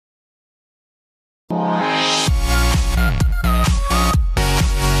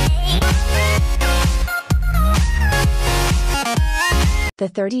The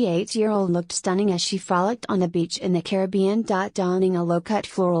 38-year-old looked stunning as she frolicked on the beach in the Caribbean. Donning a low-cut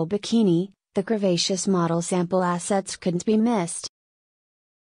floral bikini, the curvaceous model sample assets couldn't be missed.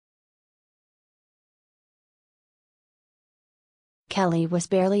 Kelly was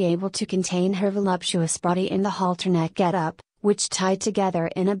barely able to contain her voluptuous body in the halter neck getup, which tied together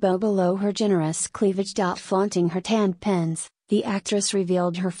in a bow below her generous cleavage. Flaunting her tanned pins, the actress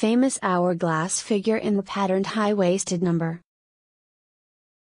revealed her famous hourglass figure in the patterned high-waisted number.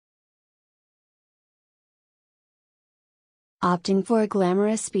 Opting for a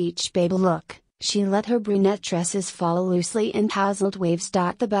glamorous beach babe look, she let her brunette tresses fall loosely in tousled waves.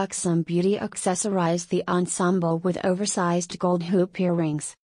 The buxom beauty accessorized the ensemble with oversized gold hoop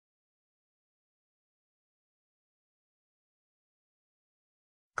earrings.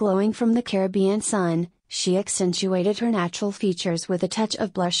 Glowing from the Caribbean sun, she accentuated her natural features with a touch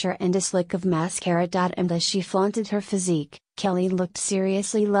of blusher and a slick of mascara. And as she flaunted her physique, Kelly looked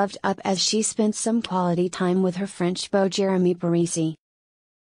seriously loved up as she spent some quality time with her French beau Jeremy Parisi.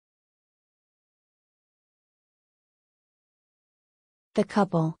 The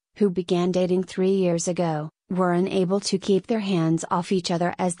couple, who began dating 3 years ago, were unable to keep their hands off each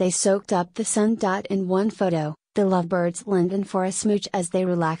other as they soaked up the sun. In one photo, the lovebirds leaned in for a smooch as they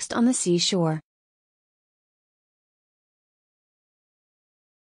relaxed on the seashore.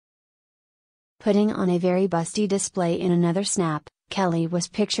 Putting on a very busty display in another snap, Kelly was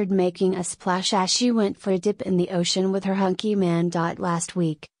pictured making a splash as she went for a dip in the ocean with her hunky man. Last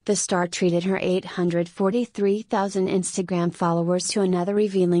week, the star treated her 843,000 Instagram followers to another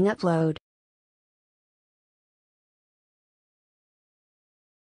revealing upload.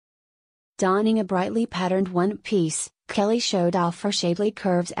 Donning a brightly patterned one-piece, Kelly showed off her shapely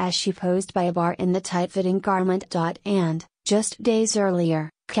curves as she posed by a bar in the tight-fitting garment. And, just days earlier,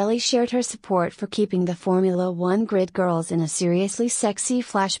 Kelly shared her support for keeping the Formula One grid girls in a seriously sexy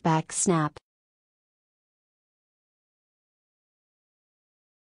flashback snap.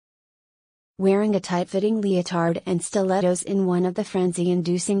 Wearing a tight-fitting leotard and stilettos in one of the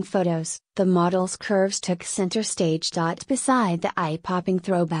frenzy-inducing photos, the model's curves took center stage. Beside the eye-popping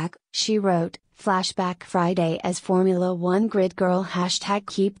throwback, she wrote, "Flashback Friday as Formula One grid girl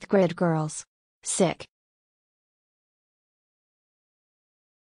 #KeepTheGridGirls." Sick.